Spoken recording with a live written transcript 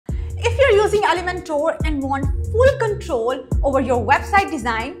using Elementor and want full control over your website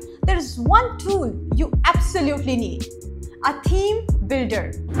design, there is one tool you absolutely need: a theme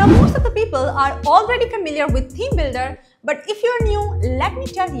builder. Now, most of the people are already familiar with theme builder, but if you're new, let me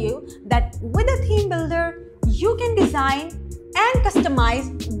tell you that with a theme builder, you can design and customize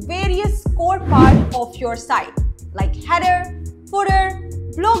various core parts of your site like header, footer,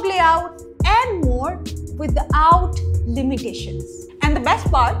 blog layout, and more without limitations. And the best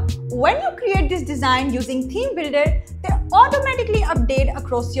part, when you create this design using theme builder, they automatically update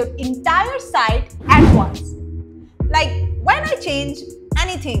across your entire site at once. Like when I change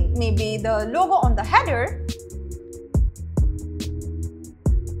anything, maybe the logo on the header,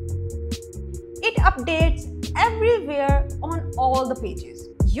 it updates everywhere on all the pages.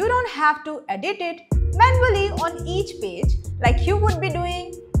 You don't have to edit it manually on each page like you would be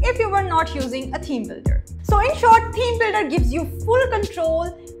doing if you were not using a theme builder. So in short, theme builder gives you full control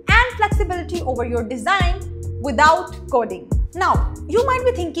and flexibility over your design without coding. Now, you might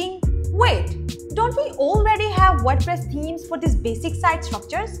be thinking, wait, don't we already have WordPress themes for these basic site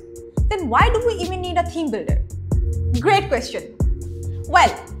structures? Then why do we even need a theme builder? Great question.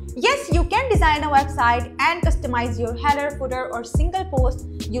 Well, yes, you can design a website and customize your header, footer, or single post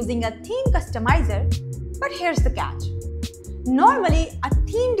using a theme customizer, but here's the catch. Normally, a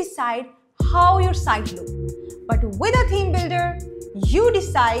theme decides how your site looks, but with a theme builder, you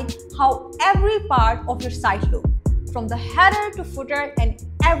decide how every part of your site looks, from the header to footer and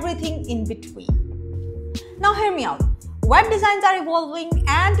everything in between. Now hear me out. Web designs are evolving,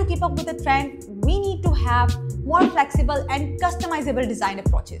 and to keep up with the trend, we need to have more flexible and customizable design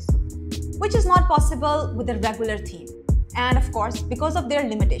approaches, which is not possible with a regular theme, and of course, because of their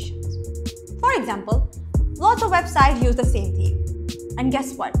limitations. For example, lots of websites use the same theme, and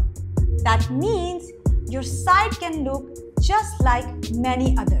guess what? That means your site can look just like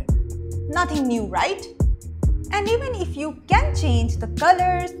many others. Nothing new, right? And even if you can change the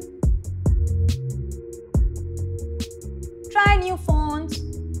colors, try new fonts,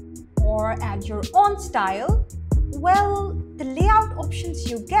 or add your own style, well, the layout options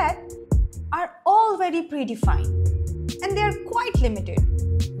you get are already predefined, and they're quite limited,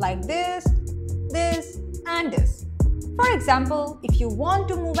 like this, and this. For example, if you want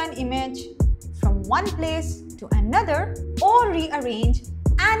to move an image from one place to another or rearrange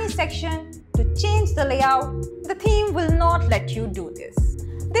any section to change the layout, the theme will not let you do this.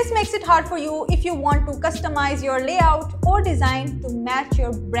 This makes it hard for you if you want to customize your layout or design to match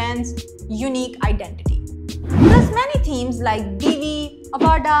your brand's unique identity. Plus, many themes like Divi,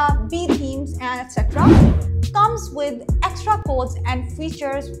 Avada, B themes, and etc. comes with extra codes and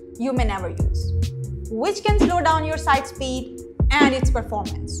features you may never use, which can slow down your site speed and its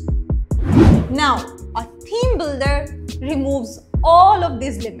performance. Now, a theme builder removes all of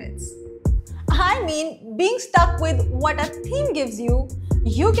these limits. I mean, being stuck with what a theme gives you,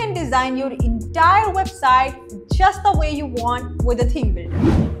 you can design your entire website just the way you want with a theme builder.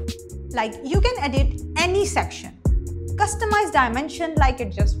 Like, you can edit any section, customize dimension like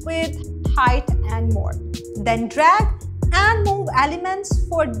adjust width, height, and more. Then drag and move elements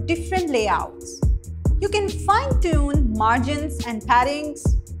for different layouts. You can fine-tune margins and paddings,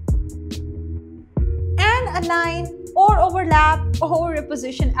 and align or overlap or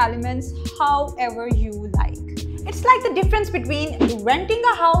reposition elements however you like. It's like the difference between renting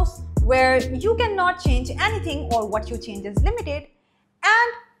a house where you cannot change anything or what you change is limited,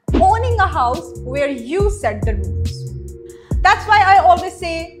 and owning a house where you set the rules. That's why I always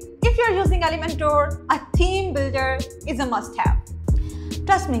say, if you're using Elementor, a theme builder is a must-have.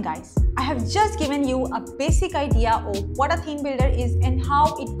 Trust me guys, I have just given you a basic idea of what a theme builder is and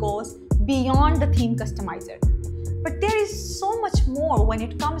how it goes beyond the theme customizer. But there is so much more when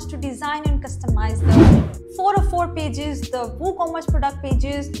it comes to design and customize the 404 pages, the WooCommerce product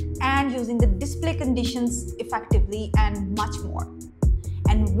pages, and using the display conditions effectively, and much more.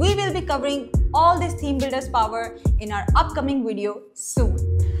 And we will be covering all this theme builder's power in our upcoming video soon.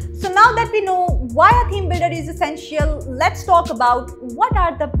 So now that we know why a theme builder is essential, let's talk about what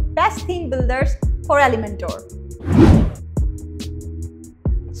are the best theme builders for Elementor.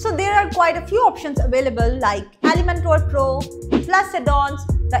 So there are quite a few options available like Elementor Pro, Plus add-ons,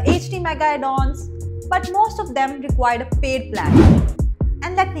 the HD Mega add-ons, but most of them require a paid plan.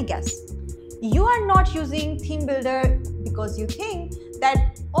 And let me guess, you are not using theme builder because you think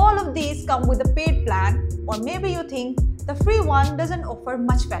that all of these come with a paid plan, or maybe you think the free one doesn't offer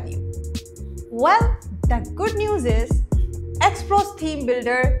much value. Well, the good news is Xpro's theme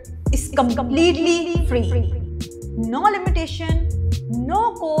builder is completely free. No limitation,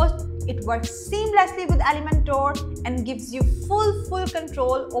 no cost. It works seamlessly with Elementor and gives you full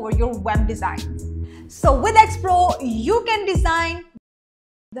control over your web designs. So with X Pro, you can design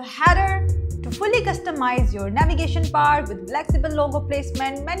the header to fully customize your navigation bar with flexible logo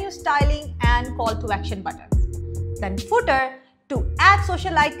placement, menu styling, and call to action buttons. Then footer to add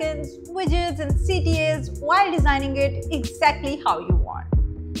social icons, widgets, and CTAs while designing it exactly how you want.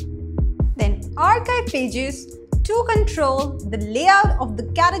 Then archive pages to control the layout of the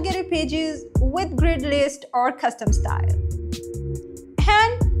category pages with grid list or custom style.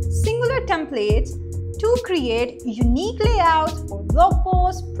 And singular templates to create unique layouts for blog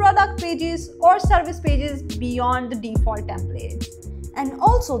posts, product pages, or service pages beyond the default templates. And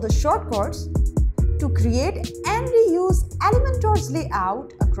also the shortcuts to create and reuse Elementor's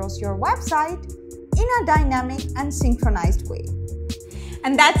layout across your website in a dynamic and synchronized way.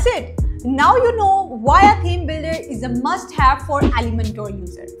 And that's it. Now you know why a theme builder is a must-have for Elementor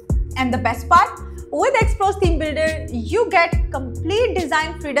users. And the best part, with X Pro's theme builder, you get complete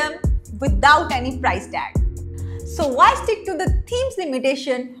design freedom without any price tag. So why stick to the theme's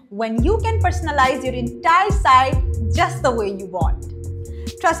limitation when you can personalize your entire site just the way you want?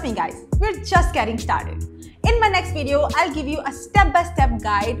 Trust me guys, we're just getting started. In my next video, I'll give you a step-by-step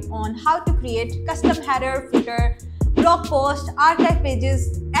guide on how to create custom header, footer, blog post, archive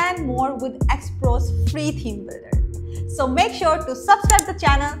pages, and more with X Pro's free theme builder. So make sure to subscribe the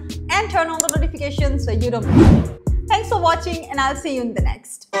channel and turn on the notifications so you don't miss it. Thanks for watching, and I'll see you in the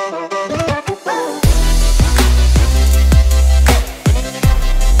next.